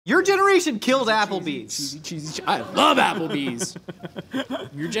Your generation killed Applebee's. Cheesy. I love Applebee's.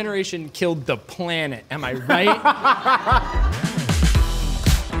 Your generation killed the planet. Am I right?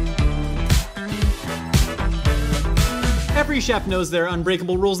 Every chef knows there are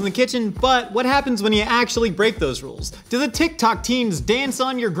unbreakable rules in the kitchen, but what happens when you actually break those rules? Do the TikTok teens dance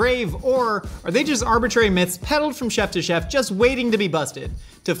on your grave, or are they just arbitrary myths peddled from chef to chef just waiting to be busted?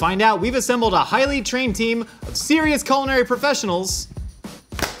 To find out, we've assembled a highly trained team of serious culinary professionals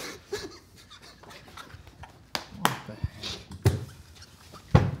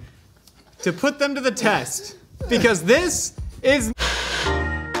to put them to the test, because this is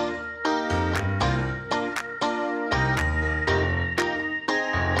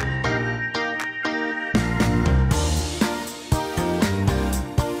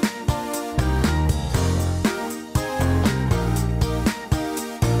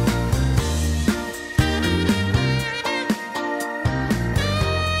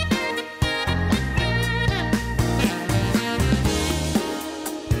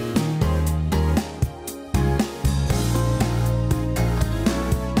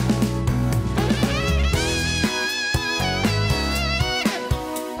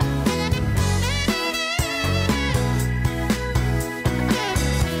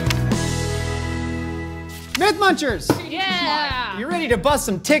Myth Munchers! Yeah! You ready to bust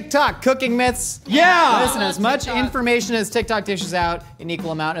some TikTok cooking myths? Yeah! Listen, as much information as TikTok dishes out, an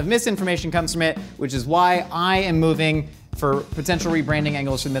equal amount of misinformation comes from it, which is why I am moving for potential rebranding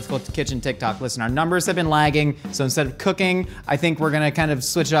angles for the Mythical Kitchen TikTok. Listen, our numbers have been lagging, so instead of cooking, I think we're gonna kind of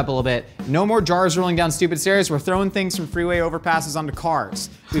switch it up a little bit. No more jars rolling down stupid stairs. We're throwing things from freeway overpasses onto cars.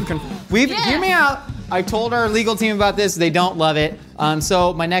 Hear me out. I told our legal team about this. They don't love it.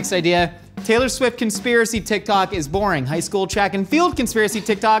 So my next idea, Taylor Swift conspiracy TikTok is boring. High school track and field conspiracy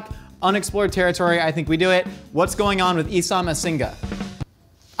TikTok, unexplored territory. I think we do it. What's going on with Issam Asinga?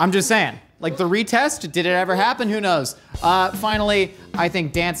 I'm just saying. Like the retest, did it ever happen? Who knows? Finally, I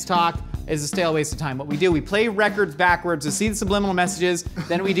think dance talk is a stale waste of time. What we do, we play records backwards to see the subliminal messages,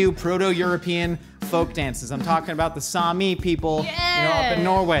 then we do Proto-European folk dances. I'm talking about the Sami people, up in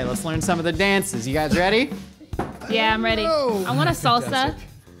Norway. Let's learn some of the dances. You guys ready? Yeah, I'm ready. I want a salsa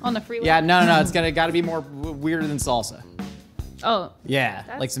on the freeway. Yeah, no, it's gotta be more weirder than salsa. Oh. Yeah,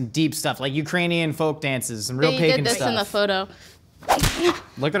 like some deep stuff, like Ukrainian folk dances, some real pagan stuff. You did this in the photo.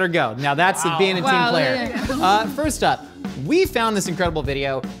 Look at her go. Now that's being a team player. First up, we found this incredible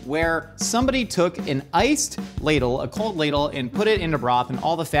video where somebody took an iced ladle, a cold ladle, and put it into broth, and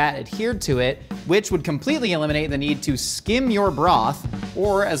all the fat adhered to it, which would completely eliminate the need to skim your broth,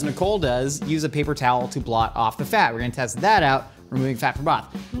 or as Nicole does, use a paper towel to blot off the fat. We're gonna test that out, removing fat from broth.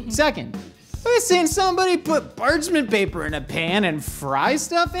 Second, I've seen somebody put parchment paper in a pan and fry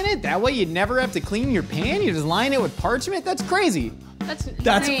stuff in it. That way you never have to clean your pan. You just line it with parchment. That's crazy.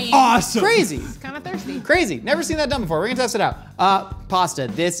 That's awesome. Crazy. It's kind of thirsty. Crazy. Never seen that done before. We're gonna test it out. Pasta.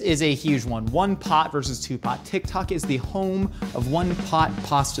 This is a huge one. One pot versus two pot. TikTok is the home of one pot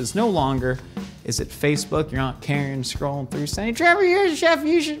pastas. No longer is it Facebook. You're not Karen scrolling through saying, Trevor, you're a chef,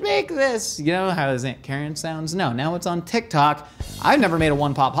 you should make this. You know how his Aunt Karen sounds? No, now it's on TikTok. I've never made a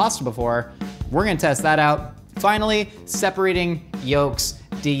one pot pasta before. We're gonna test that out. Finally, separating yolks.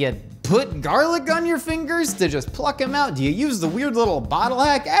 Do you put garlic on your fingers to just pluck them out? Do you use the weird little bottle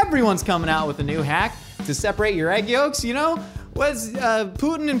hack? Everyone's coming out with a new hack to separate your egg yolks, you know? What's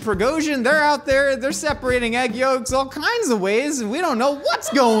Putin and Prigozhin, they're out there, they're separating egg yolks all kinds of ways. We don't know what's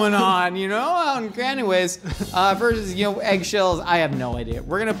going on, you know? Anyways, versus, eggshells, I have no idea.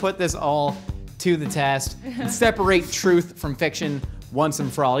 We're gonna put this all to the test and separate truth from fiction once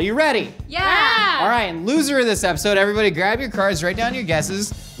and for all. Are you ready? Yeah! All right, and loser of this episode, everybody grab your cards, write down your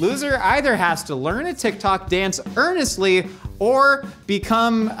guesses. Loser either has to learn a TikTok dance earnestly or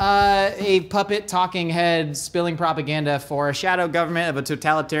become a puppet talking head spilling propaganda for a shadow government of a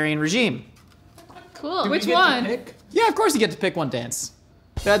totalitarian regime. Cool. Which one? Yeah, of course you get to pick one dance.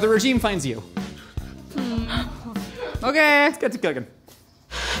 The regime finds you. Okay, let's get to cooking.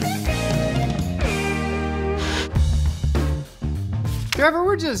 Trevor,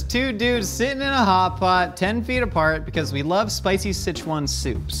 we're just two dudes sitting in a hot pot 10 feet apart because we love spicy Sichuan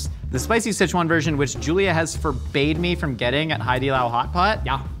soups. The spicy Sichuan version, which Julia has forbade me from getting at Hai Di Lao Hot Pot.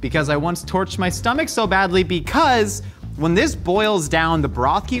 Yeah. Because I once torched my stomach so badly because when this boils down, the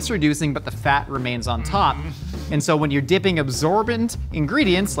broth keeps reducing, but the fat remains on top. And so when you're dipping absorbent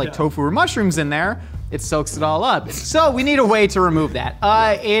ingredients like tofu or mushrooms in there, it soaks it all up. So we need a way to remove that.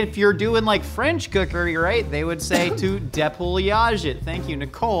 If you're doing like French cookery, right, they would say to dépouillage it. Thank you,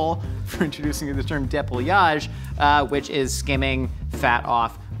 Nicole, for introducing the term dépouillage, which is skimming fat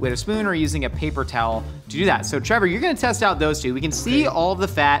off with a spoon or using a paper towel to do that. So Trevor, you're gonna test out those two. We can see all of the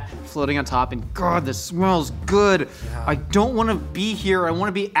fat floating on top, and God, this smells good. Yeah. I don't wanna be here. I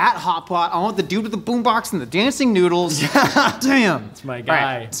wanna be at Hot Pot. I want the dude with the boombox and the dancing noodles. Yeah. Damn. That's my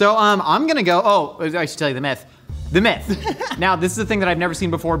guy. Right. So I'm gonna go, I should tell you the myth. The myth. Now, this is a thing that I've never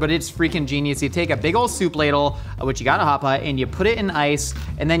seen before, but it's freaking genius. You take a big old soup ladle, which you got in a hot pot, and you put it in ice,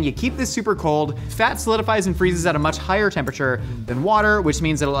 and then you keep this super cold. Fat solidifies and freezes at a much higher temperature than water, which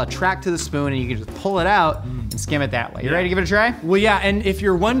means it'll attract to the spoon, and you can just pull it out and skim it that way. You ready to give it a try? Well, yeah, and if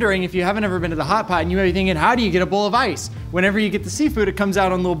you're wondering, if you haven't ever been to the hot pot, and you may be thinking, how do you get a bowl of ice? Whenever you get the seafood, it comes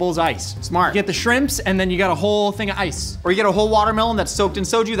out on little bowls of ice. Smart. You get the shrimps, and then you got a whole thing of ice. Or you get a whole watermelon that's soaked in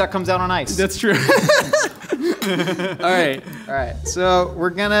soju that comes out on ice. That's true. All right, so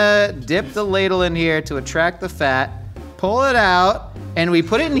we're gonna dip the ladle in here to attract the fat, pull it out, and we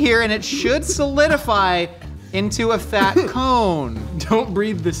put it in here, and it should solidify into a fat cone. Don't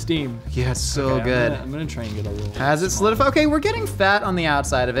breathe the steam. Yeah, it's so good. I'm gonna try and get a little. Has it solidified? Okay, we're getting fat on the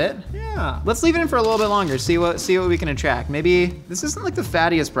outside of it. Yeah. Let's leave it in for a little bit longer, see what we can attract. Maybe this isn't like the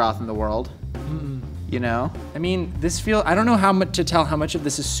fattiest broth in the world. You know? I mean, I don't know how much to tell how much of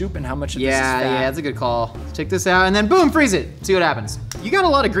this is soup and how much of this is fat. Yeah, that's a good call. Take this out and then boom, freeze it. See what happens. You got a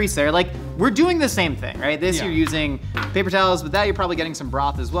lot of grease there. Like, we're doing the same thing, right? This, you're using paper towels, but that you're probably getting some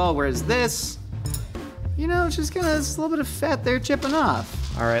broth as well, whereas this, you know, it's just it's a little bit of fat there chipping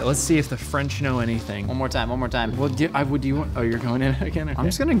off. All right, let's see if the French know anything. One more time. Well, do you want, you're going in again? Okay. I'm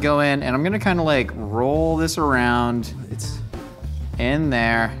just gonna go in and I'm gonna kind of like roll this around. It's in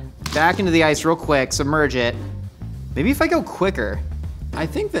there. Back into the ice real quick, submerge it. Maybe if I go quicker. I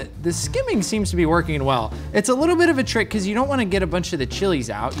think that the skimming seems to be working well. It's a little bit of a trick because you don't want to get a bunch of the chilies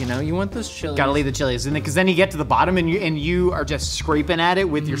out, you know? You want those chilies. Gotta leave the chilies in there, because then you get to the bottom and you are just scraping at it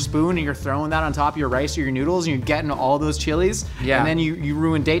with your spoon and you're throwing that on top of your rice or your noodles and you're getting all those chilies. Yeah. And then you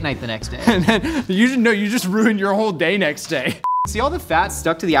ruin date night the next day. And then you just ruin your whole day next day. See all the fat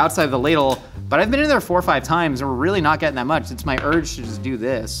stuck to the outside of the ladle, but I've been in there 4 or 5 times and we're really not getting that much. It's my urge to just do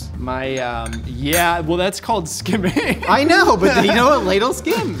this. Yeah, well that's called skimming. I know, but you know what ladle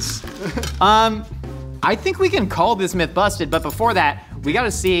skims? I think we can call this myth busted, but before that, we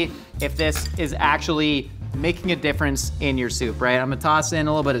gotta see if this is actually making a difference in your soup, right? I'm gonna toss in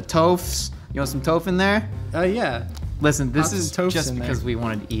a little bit of tofu. You want some tofu in there? Yeah. Listen, this is just because we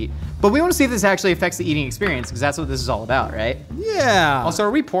wanted to eat. But we want to see if this actually affects the eating experience, because that's what this is all about, right? Yeah. Also,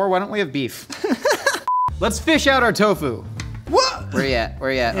 are we poor? Why don't we have beef? Let's fish out our tofu. What? Where you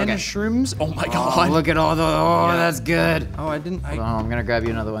at? And Okay. shrooms? Oh my God. Look at all the, that's good. Oh, I didn't. Hold on, I'm gonna grab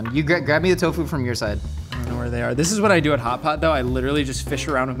you another one. You grab me the tofu from your side. I don't know where they are. This is what I do at Hot Pot though. I literally just fish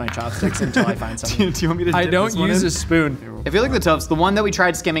around with my chopsticks until I find something. Do you want me to I dip don't this one use in? a spoon. If you look at the tofu, the one that we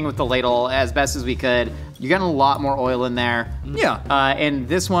tried skimming with the ladle as best as we could, you're getting a lot more oil in there. Yeah. And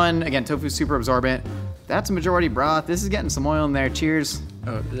this one, again, tofu's super absorbent. That's a majority broth. This is getting some oil in there. Cheers.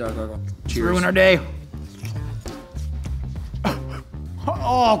 Go. Cheers. Ruin our day.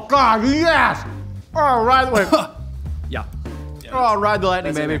 Oh God, yes! Oh, ride the wave. Yeah. Oh, ride the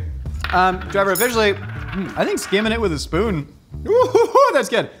lightning, baby. Trevor, officially, I think skimming it with a spoon. Ooh, that's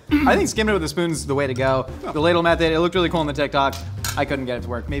good. I think skimming it with a spoon is the way to go. The ladle method, it looked really cool on the TikTok. I couldn't get it to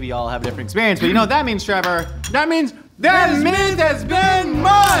work. Maybe y'all have a different experience, but you know what that means, Trevor? That means that myth has been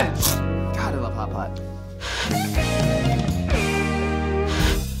munched! God, I love Hot Pot.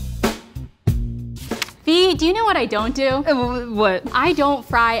 V, do you know what I don't do? What? I don't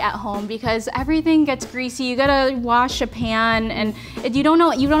fry at home because everything gets greasy. You gotta wash a pan, and you don't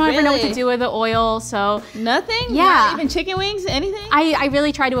ever know what to Really? do with the oil. So Nothing? Yeah. Not even chicken wings? Anything? I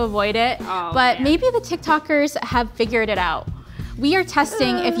really try to avoid it. Oh, but man. maybe the TikTokers have figured it out. We are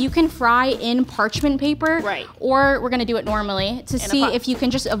testing if you can fry in parchment paper, Right. or we're gonna do it normally to see pot. if you can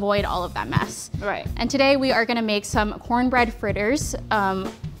just avoid all of that mess. Right. And today we are gonna make some cornbread fritters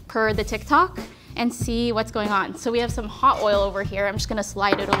per the TikTok and see what's going on. So we have some hot oil over here. I'm just gonna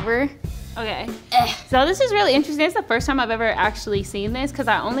slide it over. Okay. So this is really interesting. It's the first time I've ever actually seen this because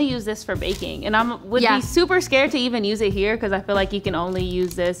I only use this for baking. And I would Yeah. be super scared to even use it here because I feel like you can only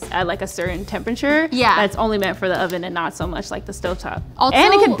use this at like a certain temperature. Yeah. That's only meant for the oven and not so much like the stovetop. Also,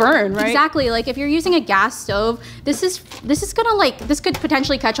 and it can burn, right? Exactly. Like if you're using a gas stove, this could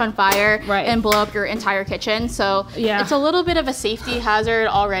potentially catch on fire Right. and blow up your entire kitchen. So Yeah. it's a little bit of a safety hazard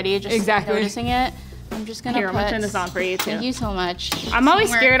already. Just Exactly. noticing it. I'm just gonna Here, I'm gonna turn this on for you too. Thank you so much. I'm always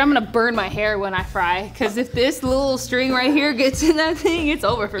Somewhere- scared I'm gonna burn my hair when I fry because if this little string right here gets in that thing, it's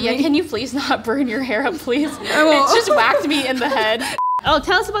over for Yeah, me. can you please not burn your hair up, please? won't. It's just whacked me in the head. Oh,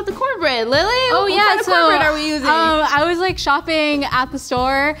 tell us about the cornbread, Lily. Oh what yeah, kind of cornbread are we using? I was like shopping at the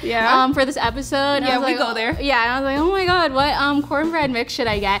store. Yeah. For this episode. And Yeah, I was we like, go there. Yeah, and I was like, oh my god, what cornbread mix should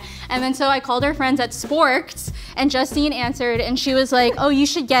I get? And then so I called our friends at Sporks, and Justine answered, and she was like, oh, you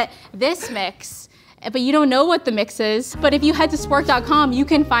should get this mix, but you don't know what the mix is. But if you head to spork.com, you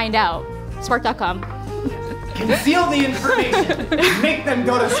can find out. Spork.com. Conceal the information. Make them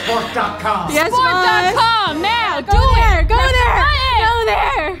go to sport.com. Yes, Sport.com now. Go there. Go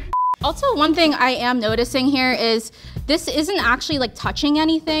there. Also, one thing I am noticing here is this isn't actually like touching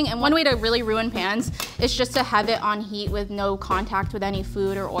anything, and one way to really ruin pans is just to have it on heat with no contact with any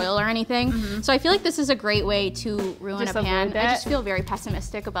food or oil or anything. So I feel like this is a great way to ruin Just a pan. avoid I that. just feel very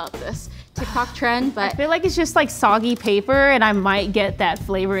pessimistic about this TikTok trend, I but feel like it's just like soggy paper, and I might get that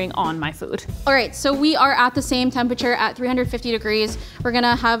flavoring on my food. all right, so we are at the same temperature at 350 degrees. We're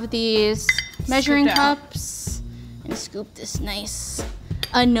gonna have these measuring Scoop down. cups and scoop this nice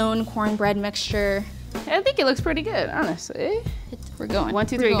unknown cornbread mixture. I think it looks pretty good, honestly. We're going. 1,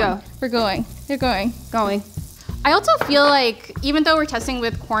 2, We're 3, going. go. We're going. You're going. Going. I also feel like even though we're testing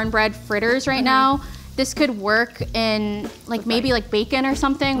with cornbread fritters right now, this could work in like maybe like bacon or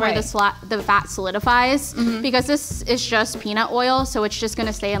something where Right. the fat solidifies because this is just peanut oil, so it's just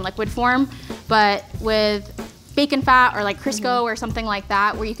gonna stay in liquid form. But with bacon fat or like Crisco or something like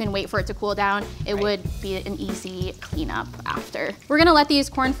that where you can wait for it to cool down, it would be an easy cleanup after. We're gonna let these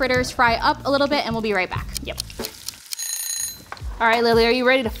corn fritters fry up a little bit and we'll be right back. Yep. All right, Lily, are you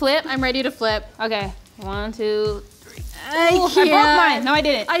ready to flip? I'm ready to flip. Okay. 1, 2, 3. I Ooh, I broke mine. No, I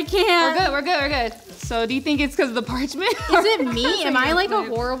didn't. I can't. We're good. We're good. We're good. So, do you think it's because of the parchment? Is it me? Am I like a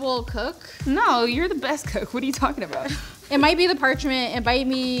horrible cook? No, you're the best cook. What are you talking about? It might be the parchment, it might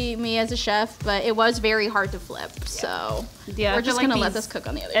be me as a chef, but it was very hard to flip, so Yeah, we're just gonna let this cook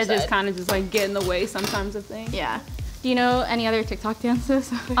on the other It just side. kind of just like get in the way sometimes of things. Yeah. Do you know any other TikTok dances?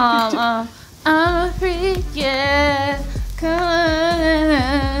 I'm a freak, yeah.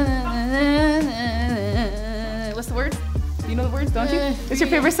 What's the word? You know the words, don't you? It's your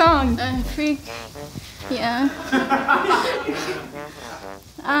favorite song. Freak. Yeah.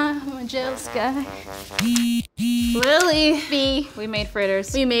 I'm a jealous guy. Lily. B. We made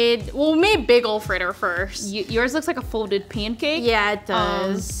fritters. We made big ol' fritter first. Yours looks like a folded pancake. Yeah, it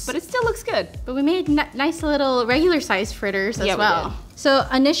does. But it still looks good. But we made nice little regular sized fritters as Yeah, we well. did. So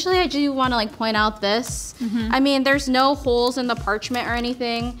initially I do want to like point out this. I mean, there's no holes in the parchment or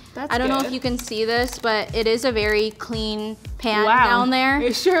anything. That's I don't know good. if you can see this, but it is a very clean pan Wow. down there.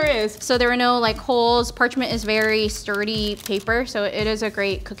 It sure is. So there are no like holes. Parchment is very sturdy paper, so it is a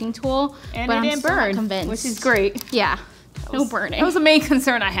great cooking tool. And but it I'm didn't still not burn, convinced. which is great. Yeah, no burning. That was the main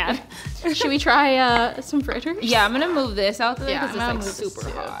concern I had. Should we try some fritters? Yeah, I'm gonna move this out there Yeah, because I'm it's gonna like move this super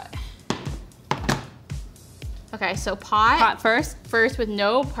too. hot. Okay, so pot. Hot first. First with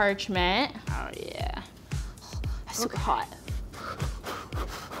no parchment. Oh yeah. That's super hot.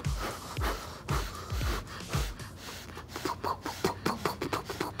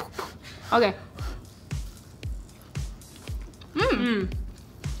 Okay.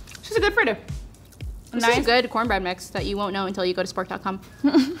 She's a good fritter. This is a good cornbread mix that you won't know until you go to spork.com.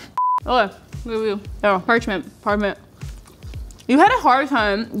 Oh, Review. oh, parchment. You had a hard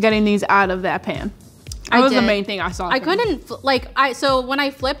time getting these out of that pan. That I was the did. main thing I saw. I couldn't, so when I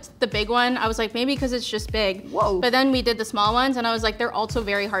flipped the big one, I was like, maybe because it's just big. Whoa. But then we did the small ones and I was like, they're also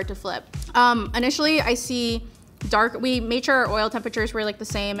very hard to flip. Initially I see we made sure our oil temperatures were like the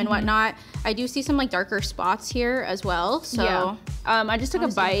same and whatnot. I do see some like darker spots here as well, so. Yeah. I just took a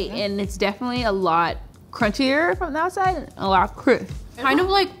bite and it's definitely a lot crunchier from the outside and a lot crisp. Kind of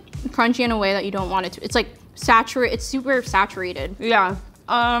like crunchy in a way that you don't want it to. It's like it's super saturated. Yeah.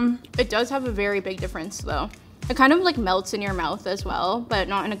 It does have a very big difference though. It kind of like melts in your mouth as well, but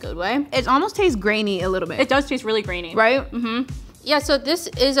not in a good way. It almost tastes grainy a little bit. It does taste really grainy. Right? Yeah, so this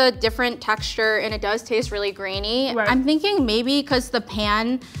is a different texture and it does taste really grainy. Right. I'm thinking maybe because the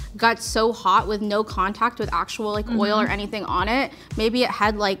pan got so hot with no contact with actual like oil or anything on it, maybe it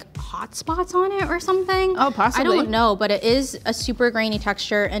had like hot spots on it or something. Oh, possibly. I don't know, but it is a super grainy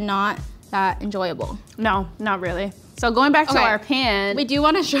texture and not that enjoyable. No, not really. So going back to Okay. our pan We do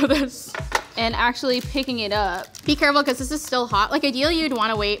want to show this. and actually picking it up. Be careful because this is still hot. Like ideally you'd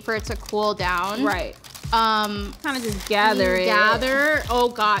want to wait for it to cool down. Right. Kind Kind of just gather it. Gather. Oh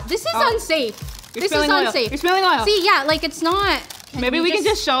God, this is unsafe. You're This is spilling oil. unsafe. You're spilling oil. See, yeah, like it's not. Maybe we can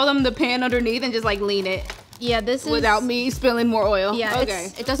just show them the pan underneath and just like lean it Yeah, this is without me spilling more oil. Yeah,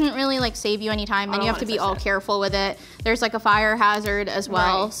 Okay. it doesn't really like save you any time, and don't you have to wanna be touch all that. careful with it. There's like a fire hazard as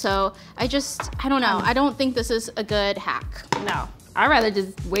well, Right. so I don't know. I don't think this is a good hack. No. I'd rather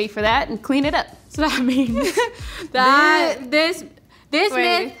just wait for that and clean it up. So that means that This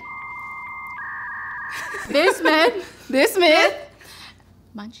Wait. myth. This myth. This myth.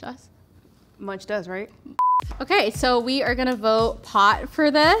 Munch does. Munch does, right? Okay, so we are gonna vote pot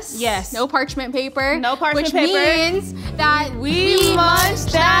for this. Yes. No parchment paper. No parchment which paper. means that We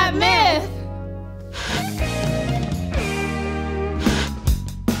munched that myth.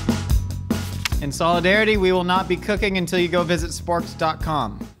 In solidarity, we will not be cooking until you go visit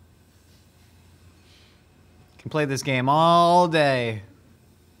sporks.com. You can play this game all day.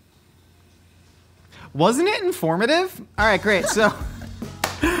 Wasn't it informative? All right, great. So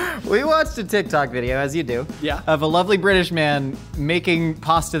we watched a TikTok video, as you do, of a lovely British man making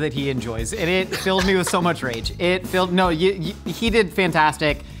pasta that he enjoys, and it filled me with so much rage. It filled, he did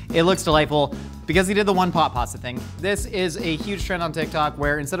fantastic. It looks delightful because he did the one pot pasta thing. This is a huge trend on TikTok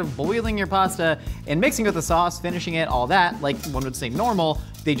where instead of boiling your pasta and mixing with the sauce, finishing it, all that, like one would say normal,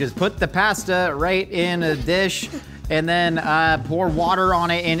 they just put the pasta right in a dish and then pour water on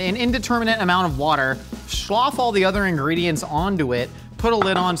it in an indeterminate amount of water, slough all the other ingredients onto it, put a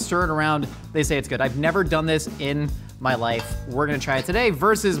lid on, stir it around. They say it's good. I've never done this in my life. We're gonna try it today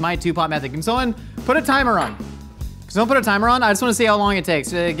versus my 2-pot method. Can someone put a timer on? Can someone put a timer on? I just wanna see how long it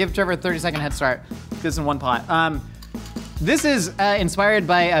takes. Give Trevor a 30-second head start. This in one pot. This is inspired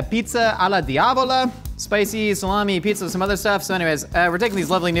by pizza alla diavola, spicy salami, pizza, some other stuff. So anyways, we're taking these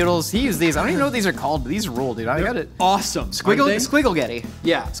lovely noodles. He used these. I don't even know what these are called, but these rule, dude. I got it. Awesome. Squigglegetty.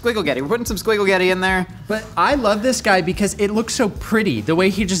 Yeah. Squigglegetty. We're putting some squigglegetty in there. But I love this guy because it looks so pretty. The way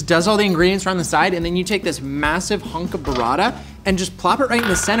he just does all the ingredients around the side, and then you take this massive hunk of burrata and just plop it right in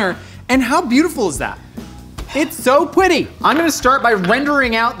the center. And how beautiful is that? It's so pretty. I'm gonna start by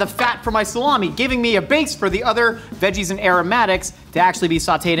rendering out the fat from my salami, giving me a base for the other veggies and aromatics to actually be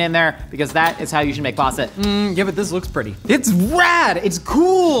sauteed in there, because that is how you should make pasta. Yeah, but this looks pretty. It's rad, it's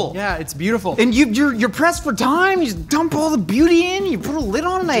cool. Yeah, it's beautiful. And you're pressed for time, you just dump all the beauty in, you put a lid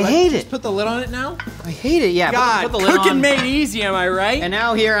on it, I hate it. Put the lid on it now? I hate it, yeah. God, put the lid cooking on. made easy, am I right? And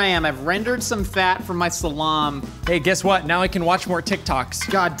now here I am, I've rendered some fat from my salam. Hey, guess what? Now I can watch more TikToks.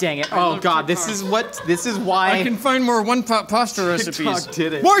 God dang it. Oh God, this is why. I can find more one-pot pasta recipes. TikTok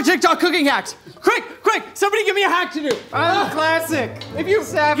did it. More TikTok cooking hacks. Quick, somebody give me a hack to do. Classic. If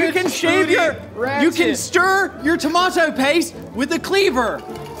you can shave you can stir your tomato paste with a cleaver,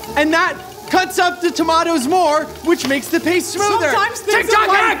 and that cuts up the tomatoes more, which makes the paste smoother. Sometimes things TikTok in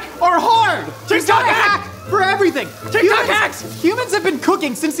life hack are hard. TikTok hack for everything. TikTok hacks. Humans have been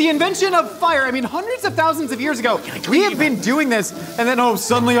cooking since the invention of fire. I mean, hundreds of thousands of years ago. We have been doing this, and then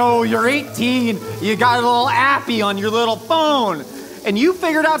suddenly, you're 18. You got a little appy on your little phone. And you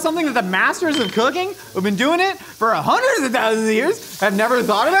figured out something that the masters of cooking who've been doing it for hundreds of thousands of years have never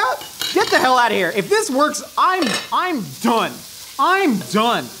thought about? Get the hell out of here. If this works, I'm done. I'm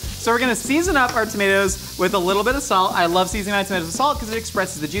done. So we're gonna season up our tomatoes with a little bit of salt. I love seasoning my tomatoes with salt because it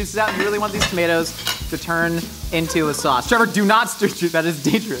expresses the juices out, and you really want these tomatoes to turn into a sauce. Trevor, do not stir, that is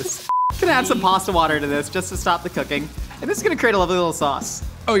dangerous. I'm gonna add some pasta water to this just to stop the cooking. And this is gonna create a lovely little sauce.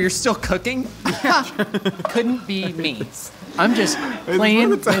 Oh, you're still cooking? Couldn't be me. I'm just playing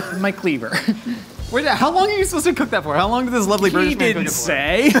with my cleaver. Wait, how long are you supposed to cook that for? How long did this lovely British man cook it for?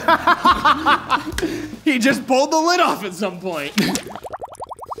 He didn't say. He just pulled the lid off at some point.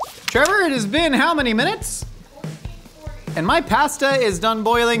 Trevor, it has been how many minutes? And my pasta is done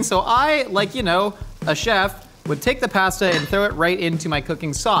boiling, so I, like, a chef, would take the pasta and throw it right into my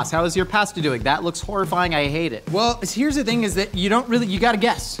cooking sauce. How is your pasta doing? That looks horrifying, I hate it. Well, here's the thing is that you gotta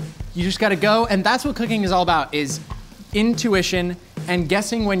guess. You just gotta go, and that's what cooking is all about, is intuition and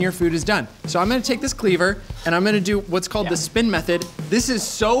guessing when your food is done. So I'm gonna take this cleaver, and I'm gonna do what's called the spin method. This is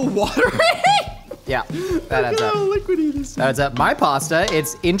so watery. Yeah, that adds up. Look how liquidy this is. That adds up. My pasta,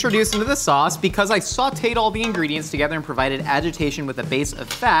 it's introduced into the sauce because I sauteed all the ingredients together and provided agitation with a base of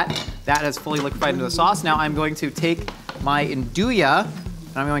fat. That has fully liquefied into the sauce. Now I'm going to take my andouille,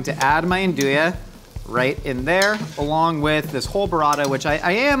 and I'm going to add my andouille right in there, along with this whole burrata, which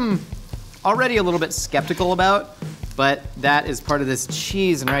I am already a little bit skeptical about, but that is part of this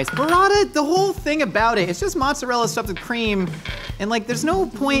cheese and rice. Burrata, the whole thing about it, it's just mozzarella stuffed with cream, and there's no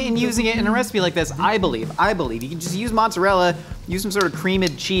point in using it in a recipe like this, I believe. You can just use mozzarella, use some sort of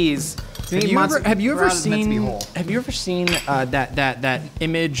creamed cheese. Have you ever seen that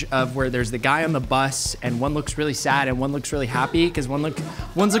image of where there's the guy on the bus and one looks really sad and one looks really happy because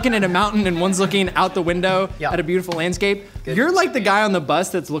one's looking at a mountain and one's looking out the window at a beautiful landscape? Good. You're like the guy on the bus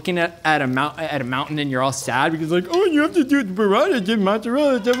that's looking at a mountain and you're all sad because you have to do the burrata,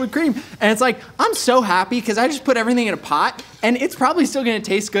 mozzarella, double cream, and it's like I'm so happy because I just put everything in a pot And it's probably still gonna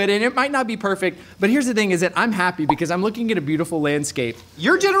taste good, and it might not be perfect, but here's the thing is that I'm happy because I'm looking at a beautiful landscape.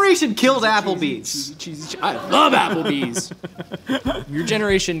 Your generation killed Applebee's. Cheesy. I love Applebee's. Your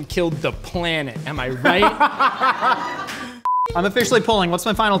generation killed the planet, am I right? I'm officially pulling. What's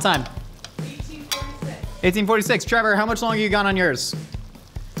my final time? 1846. Trevor, how much longer you got on yours?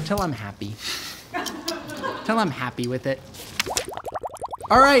 Till I'm happy. Till I'm happy with it.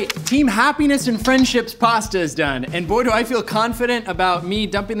 All right, Team Happiness and Friendships pasta is done. And boy, do I feel confident about me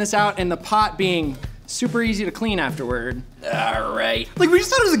dumping this out and the pot being super easy to clean afterward. All right. Like, we just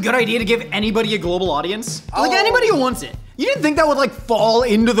thought it was a good idea to give anybody a global audience. Like, anybody who wants it. You didn't think that would, like, fall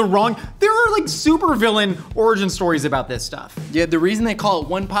into the wrong... There are, like, super villain origin stories about this stuff. Yeah, the reason they call it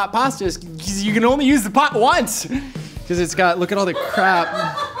one pot pasta is because you can only use the pot once. Because it's got, look at all the crap.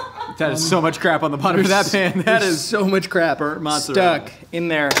 That is so much crap on the bottom of that pan. That is so much crap stuck in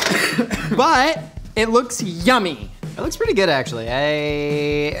there. But it looks yummy. It looks pretty good, actually.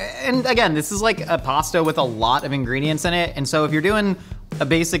 And again, this is like a pasta with a lot of ingredients in it. And so if you're doing a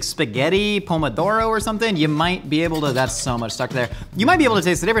basic spaghetti pomodoro or something, you might be able to, that's so much stuck there. You might be able to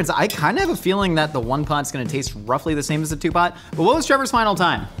taste the difference. I kind of have a feeling that the one pot's gonna taste roughly the same as the two pot. But what was Trevor's final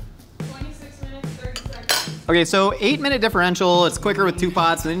time? 26 minutes, 30 seconds. Okay, so 8-minute differential, it's quicker with two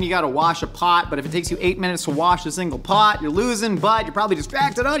pots, and then you gotta wash a pot, but if it takes you 8 minutes to wash a single pot, you're losing, but you're probably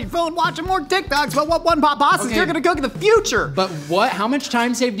distracted on your phone watching more TikToks about what one pot pastas you're gonna cook in the future. But how much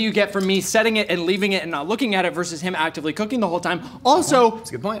time save do you get from me setting it and leaving it and not looking at it versus him actively cooking the whole time? Also,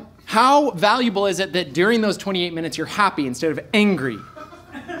 that's a good point. How valuable is it that during those 28 minutes you're happy instead of angry?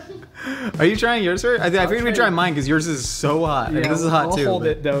 Are you trying yours, sir? I figured we'd try mine because yours is so hot. Yeah, this is hot too. I'll hold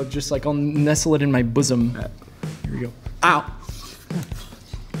it though, just like I'll nestle it in my bosom. Here we go. Ow.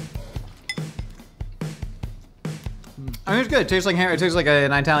 I mean, it's good. It tastes like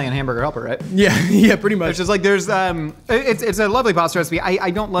an Italian hamburger helper, right? Yeah, yeah, pretty much. It's just like there's it's a lovely pasta recipe. I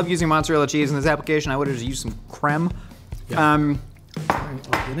don't love using mozzarella cheese in this application. I would have just used some creme. Yeah.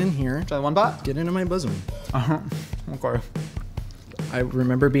 I'll get in here. Try one pot. Get into my bosom. Okay. I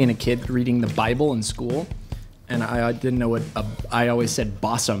remember being a kid reading the Bible in school, and I didn't know what I always said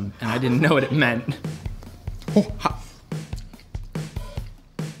bosom, and I didn't know what it meant.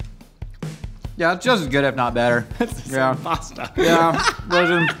 Yeah, it's just as good, if not better. Yeah, pasta. Yeah,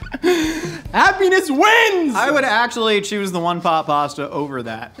 listen. Happiness wins! I would actually choose the one pot pasta over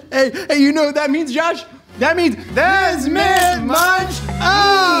that. Hey, you know what that means, Josh? That means there's much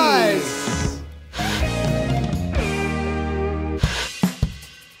ice!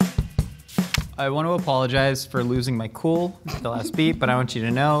 I want to apologize for losing my cool the last beat, but I want you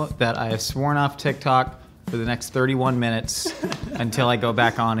to know that I have sworn off TikTok for the next 31 minutes until I go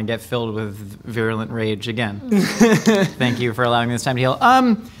back on and get filled with virulent rage again. Thank you for allowing me this time to heal.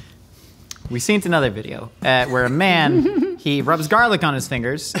 We seen another video where a man, he rubs garlic on his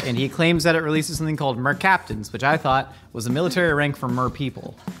fingers and he claims that it releases something called mer captains, which I thought was a military rank for mer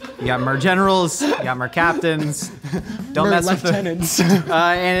people. You got mer generals, you got mer captains. Don't mess with lieutenants.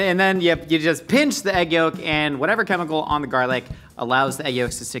 And then you just pinch the egg yolk, and whatever chemical on the garlic allows the egg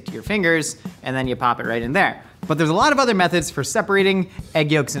yolks to stick to your fingers, and then you pop it right in there. But there's a lot of other methods for separating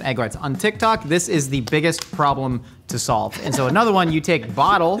egg yolks and egg whites. On TikTok, this is the biggest problem to solve. And so another one, you take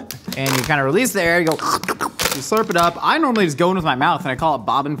bottle and you kind of release the air, you go, you slurp it up. I normally just go in with my mouth and I call it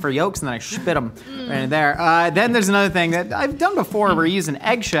bobbing for yolks, and then I spit them right in there. Then there's another thing that I've done before where you use an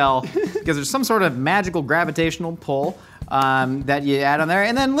eggshell because there's some sort of magical gravitational pull that you add on there.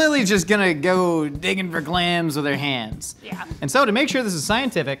 And then Lily's just gonna go digging for clams with her hands. Yeah. And so to make sure this is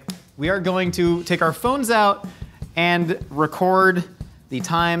scientific, we are going to take our phones out and record the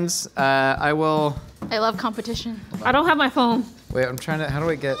times. I love competition. I don't have my phone. Wait, I'm trying to, how do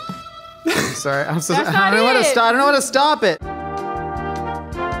I get, sorry, I'm so, That's I not don't know how to it. stop, I don't know how to stop it.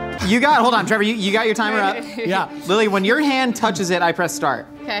 Hold on, Trevor, you got your timer up? Yeah. Lily, when your hand touches it, I press start.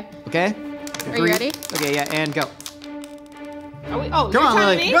 Okay. Okay? Are you ready? Okay, yeah, and go. Come Come on,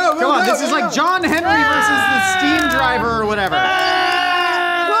 Lily. Come on, this is like John Henry versus the steam driver or whatever.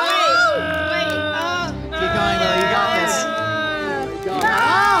 Keep going, Lily, you got this. Oh,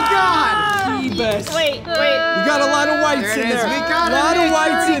 God! Wait. You got a lot of whites There it in is. there. We got a lot of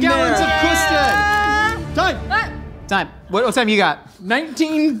whites in gallons there. of Custard. Time. What time you got?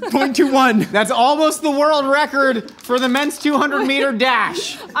 19.21. That's almost the world record for the men's 200-meter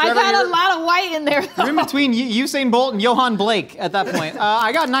dash. I Trevor, got a you're- lot of white in there. You're in between Usain Bolt and Johan Blake at that point.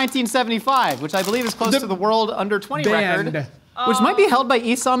 I got 1975, which I believe is close to the world under 20 record, which might be held by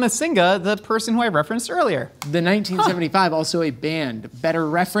Esau Masinga, the person who I referenced earlier. The 1975, also a band. Better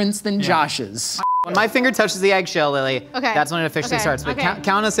reference than Josh's. When my finger touches the eggshell, Lily, Okay. that's when it officially Okay. starts. But Okay.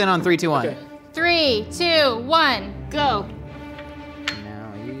 count us in on 3, 2, 1. 3, 2, 1, go.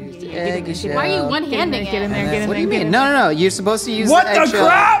 Why are you one-handing Get in it? there, get in there. What do you mean? No. You're supposed to use What the the eggshell.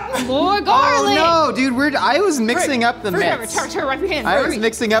 crap? More garlic. Oh no, dude, I was mixing up the mix. Trevor, wipe your hands. I was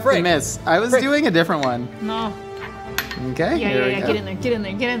mixing up the miss. I was doing a different one. No. Okay, here we go. Get in there, get in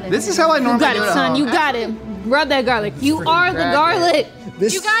there, get in there. This is how I normally You do got it it, at son. home. You got it. Rub that garlic. You are the garlic.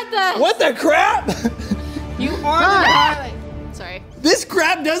 You got the. What the crap? You are the garlic. Sorry. This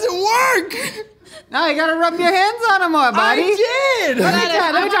crap doesn't work. Now you gotta rub your hands on them more, buddy. I did.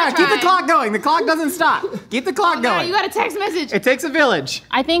 Let me try. Keep the clock going. The clock doesn't stop. Keep the clock God, going. you got a text message. It takes a village.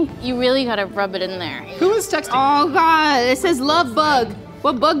 I think you really gotta rub it in there. Who is texting? Oh God, it says love bug.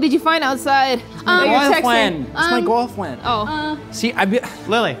 What bug did you find outside? That you're texting? It's my girlfriend. Oh. See,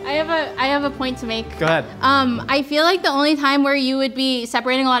 Lily, I have a point to make. go ahead. I feel like the only time where you would be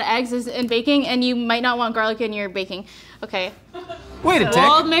separating a lot of eggs is in baking, and you might not want garlic in your baking. Okay. Wait a tick.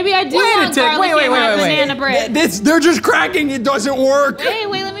 Well, maybe I do Wait a want tick. garlic Wait, in my wait. banana bread. they're just cracking. It doesn't work. Wait,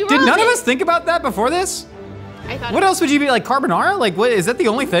 let me rub Did none it. of us think about that before this? I thought. What else would you be like, carbonara? Like, what is that the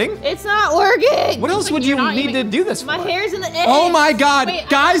only thing? It's not working. What else would you not need to even- do this My for? hair's in the egg. Oh my God, Wait,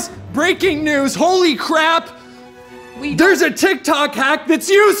 guys! Breaking news! Holy crap! We There's a TikTok hack that's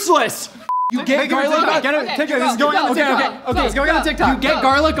useless. You get Get it, garlic. get it, Okay, TikTok. This is going on the TikTok. Okay, It's going on the TikTok. You get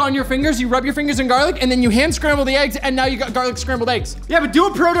garlic on your fingers, you rub your fingers in garlic, and then you hand scramble the eggs, and now you got garlic scrambled eggs. Yeah, but do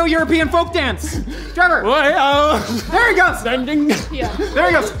a proto-European folk dance. Trevor, there he goes. Sending. Yeah. There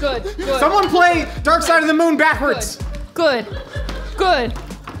he goes. Good. Someone play Dark Side of the Moon backwards. Good.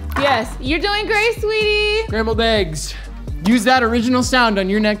 Yes, you're doing great, sweetie. Scrambled eggs. Use that original sound on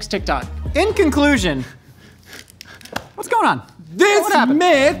your next TikTok. In conclusion, what's going on? This What happened?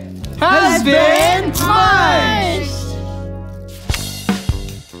 myth Has been Punched.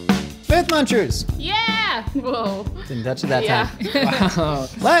 Myth Munchers. Yeah. Whoa. Didn't touch it that Yeah. time.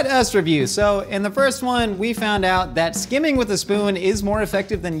 Let us review. So in the first one, we found out that skimming with a spoon is more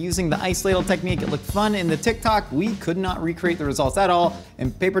effective than using the ice ladle technique. It looked fun in the TikTok. We could not recreate the results at all,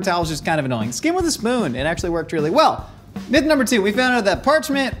 and paper towel is just kind of annoying. Skim with a spoon, it actually worked really well. Myth number 2, we found out that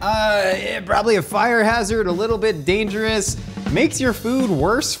parchment, probably a fire hazard, a little bit dangerous, makes your food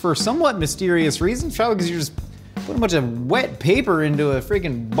worse for somewhat mysterious reasons, probably because you just put a bunch of wet paper into a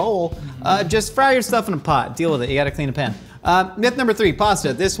freaking bowl. Just fry your stuff in a pot, deal with it, you gotta clean a pan. Myth number 3,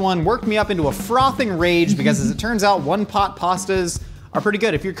 pasta. This one worked me up into a frothing rage because as it turns out, one pot pastas are pretty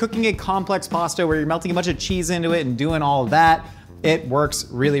good. If you're cooking a complex pasta where you're melting a bunch of cheese into it and doing all of that, it works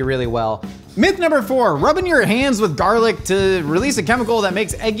really, really well. Myth number 4, rubbing your hands with garlic to release a chemical that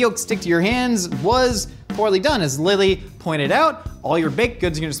makes egg yolks stick to your hands was poorly done. As Lily pointed out, all your baked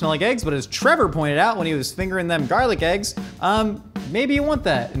goods are gonna smell like eggs, but as Trevor pointed out when he was fingering them garlic eggs, maybe you want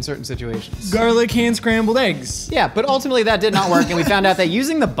that in certain situations. Garlic hand scrambled eggs. Yeah, but ultimately that did not work, and we found out that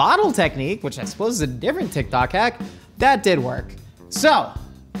using the bottle technique, which I suppose is a different TikTok hack, that did work. So,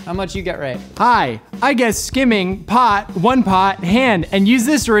 how much you get right? Hi, I guess skimming, pot, one pot, hand, and use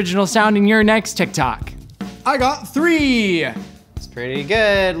this original sound in your next TikTok. I got 3. It's pretty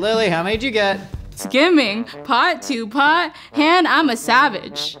good. Lily, how many did you get? Skimming, pot to pot, hand, I'm a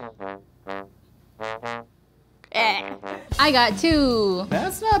savage. I got 2.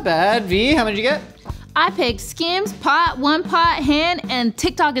 That's not bad. V, how many did you get? I picked skims, pot, one pot, hand, and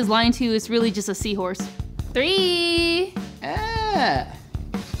TikTok is lying to you. It's really just a seahorse. 3.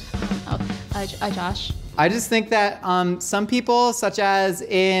 Josh. I just think that some people, such as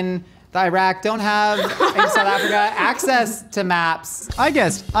in the Iraq, don't have, in South Africa, access to maps. I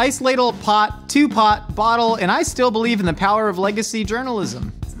guessed ice ladle, pot, 2-pot, bottle, and I still believe in the power of legacy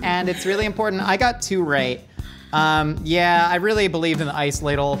journalism. And it's really important. I got 2 right. Yeah, I really believed in the ice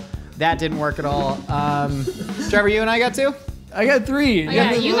ladle. That didn't work at all. Trevor, you and I got 2? I got 3.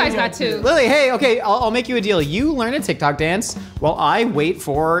 Yeah, you guys got 2. Lily, hey, okay, I'll make you a deal. You learn a TikTok dance while I wait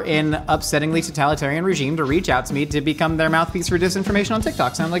for an upsettingly totalitarian regime to reach out to me to become their mouthpiece for disinformation on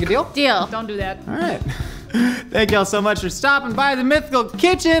TikTok. Sound like a deal? Deal. Don't do that. All right. Thank y'all so much for stopping by the Mythical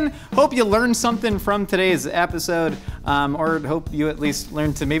Kitchen. Hope you learned something from today's episode, or hope you at least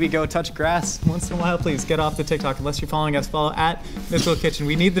learned to maybe go touch grass once in a while. Please get off the TikTok unless you're following us. Follow at Mythical Kitchen.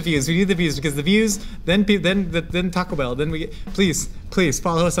 We need the views. We need the views because the views, then Taco Bell, then we get. Please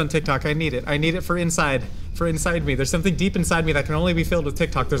follow us on TikTok. I need it. I need it for inside me. There's something deep inside me that can only be filled with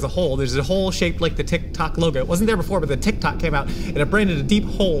TikTok. There's a hole shaped like the TikTok logo. It wasn't there before, but the TikTok came out and it branded a deep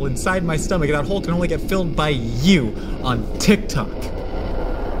hole inside my stomach, and that hole can only get filled by you on TikTok.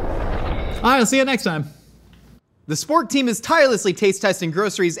 All right, I'll see you next time. The Spork team is tirelessly taste testing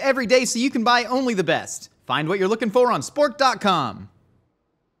groceries every day so you can buy only the best. Find what you're looking for on spork.com.